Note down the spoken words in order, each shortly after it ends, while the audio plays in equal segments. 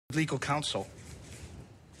legal counsel.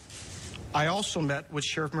 I also met with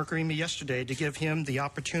Sheriff Mirkarimi yesterday to give him the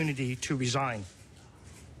opportunity to resign.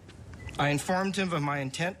 I informed him of my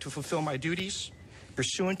intent to fulfill my duties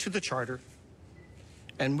pursuant to the Charter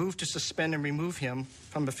and move to suspend and remove him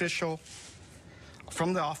from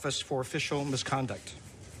the office for official misconduct.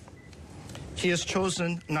 He has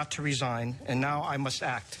chosen not to resign, and now I must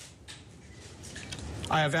act.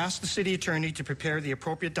 I have asked the City Attorney to prepare the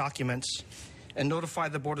appropriate documents and notify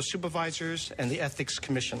the Board of Supervisors and the Ethics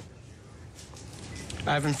Commission.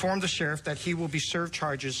 I have informed the Sheriff that he will be served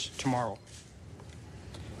charges tomorrow.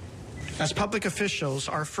 As public officials,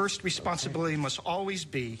 our first responsibility must always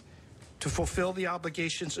be to fulfill the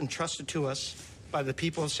obligations entrusted to us by the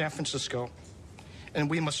people of San Francisco, and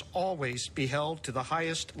we must always be held to the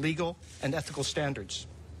highest legal and ethical standards.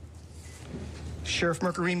 Sheriff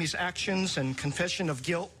Mirkarimi's actions and confession of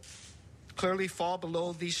guilt clearly fall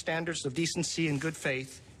below these standards of decency and good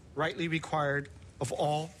faith rightly required of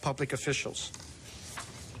all public officials.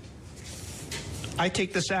 I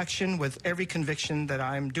take this action with every conviction that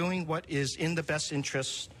I am doing what is in the best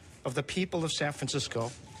interests of the people of San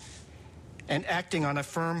Francisco and acting on a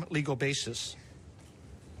firm legal basis.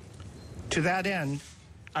 To that end,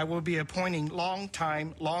 I will be appointing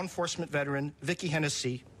longtime law enforcement veteran Vicki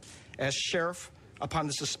Hennessy as sheriff upon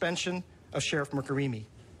the suspension of Sheriff Mirkarimi.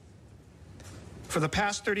 For the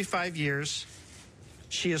past 35 years,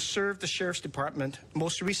 she has served the Sheriff's Department,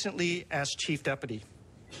 most recently as Chief Deputy.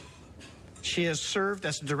 She has served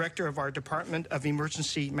as the Director of our Department of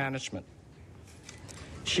Emergency Management.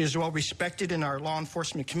 She is well respected in our law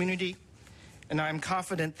enforcement community, and I am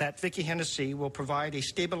confident that Vicki Hennessy will provide a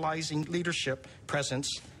stabilizing leadership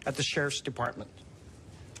presence at the Sheriff's Department.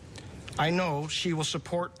 I know she will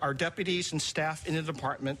support our deputies and staff in the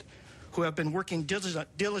department who have been working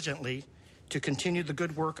diligently to continue the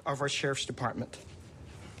good work of our Sheriff's Department.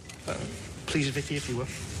 Please, Vicki, if you will.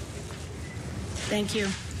 Thank you.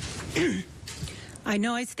 I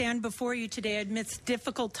know I stand before you today amidst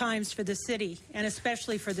difficult times for the city and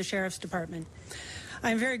especially for the Sheriff's Department.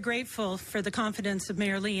 I am very grateful for the confidence of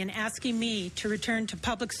Mayor Lee in asking me to return to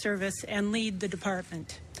public service and lead the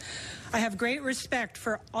department. I have great respect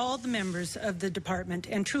for all the members of the department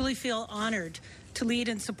and truly feel honored to lead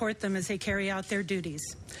and support them as they carry out their duties.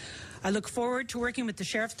 I look forward to working with the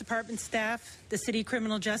Sheriff's Department staff, the city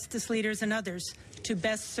criminal justice leaders, and others to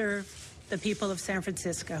best serve the people of San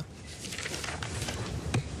Francisco.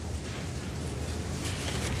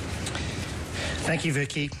 Thank you,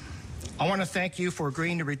 Vicki. I want to thank you for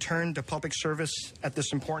agreeing to return to public service at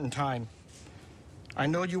this important time. I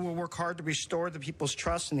know you will work hard to restore the people's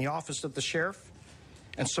trust in the office of the sheriff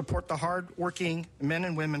and support the hard-working men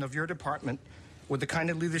and women of your department with the kind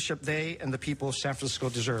of leadership they and the people of San Francisco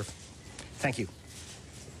deserve. Thank you.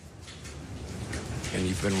 And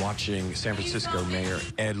you've been watching San Francisco Mayor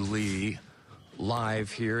Ed Lee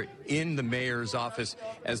live here in the mayor's office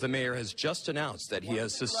as the mayor has just announced that he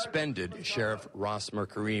has suspended Sheriff Ross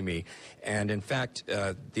Mirkarimi. And in fact,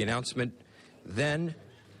 the announcement then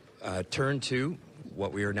turned to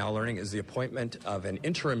what we are now learning is the appointment of an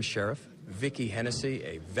interim sheriff, Vicki Hennessy,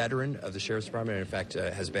 a veteran of the Sheriff's Department, and in fact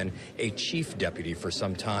has been a chief deputy for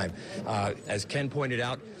some time. As Ken pointed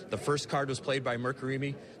out, the first card was played by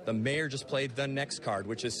Mirkarimi. The mayor just played the next card,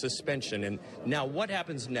 which is suspension. And now what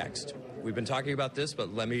happens next? We've been talking about this,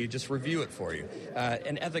 but let me just review it for you.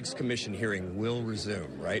 An Ethics Commission hearing will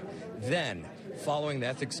resume, right? Then, following the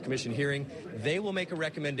Ethics Commission hearing, they will make a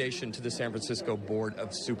recommendation to the San Francisco Board of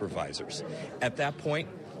Supervisors. At that point,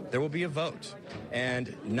 there will be a vote,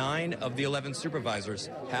 and 9 of the 11 supervisors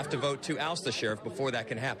have to vote to oust the sheriff before that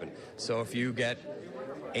can happen. So if you get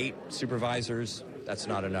 8 supervisors, that's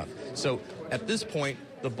not enough. So at this point,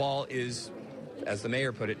 the ball is, as the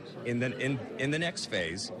mayor put it, in the next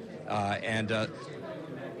phase,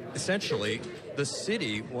 essentially the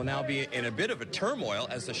city will now be in a bit of a turmoil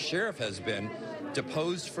as the sheriff has been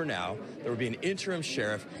deposed for now. There will be an interim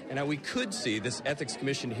sheriff, and now we could see this Ethics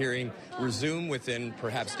Commission hearing resume within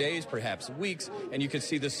perhaps days, perhaps weeks, and you could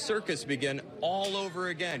see the circus begin all over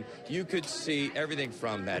again. You could see everything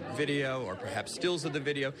from that video or perhaps stills of the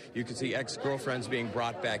video. You could see ex-girlfriends being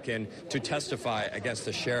brought back in to testify against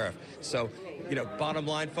the sheriff. So, you know, bottom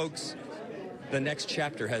line, folks, the next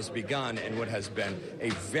chapter has begun in what has been a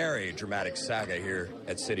very dramatic saga here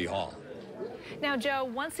at City Hall. Now, Joe,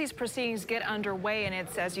 once these proceedings get underway and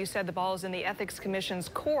it's, as you said, the ball is in the Ethics Commission's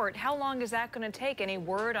court, how long is that going to take? Any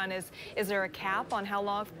word on is there a cap on how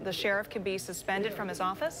long the sheriff can be suspended from his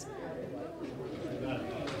office?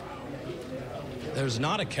 There's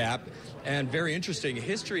not a cap. And very interesting,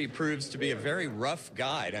 history proves to be a very rough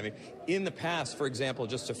guide. I mean, in the past, for example,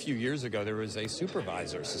 just a few years ago, there was a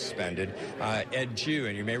supervisor suspended, Ed Jew,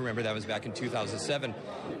 and you may remember that was back in 2007.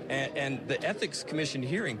 And the Ethics Commission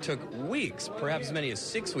hearing took weeks, perhaps as many as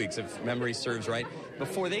 6 weeks, if memory serves right,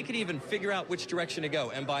 before they could even figure out which direction to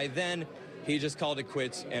go. And by then, he just called it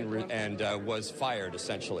quits and was fired,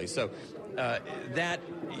 essentially. So that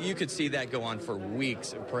you could see that go on for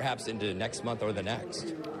weeks, perhaps into next month or the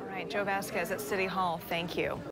next. All right, Joe Vasquez at City Hall, thank you.